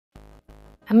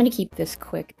I'm gonna keep this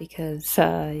quick because,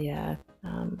 yeah,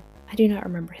 I do not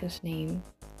remember his name,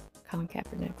 Colin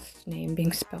Kaepernick's name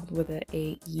being spelled with a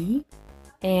A-E.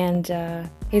 And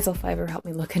Hazel Fiber helped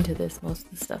me look into this. Most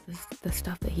of the stuff is the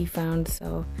stuff that he found,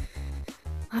 so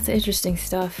lots of interesting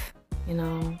stuff. You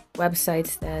know,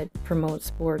 websites that promote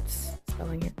sports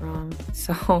spelling it wrong.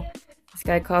 So this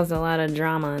guy caused a lot of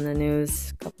drama in the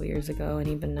news a couple years ago, and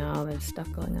even now there's stuff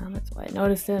going on. That's why I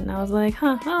noticed it, and I was like,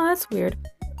 huh, oh, that's weird.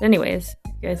 But anyways,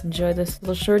 if you guys enjoyed this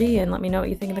little shorty, and let me know what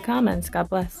you think in the comments. God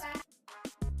bless.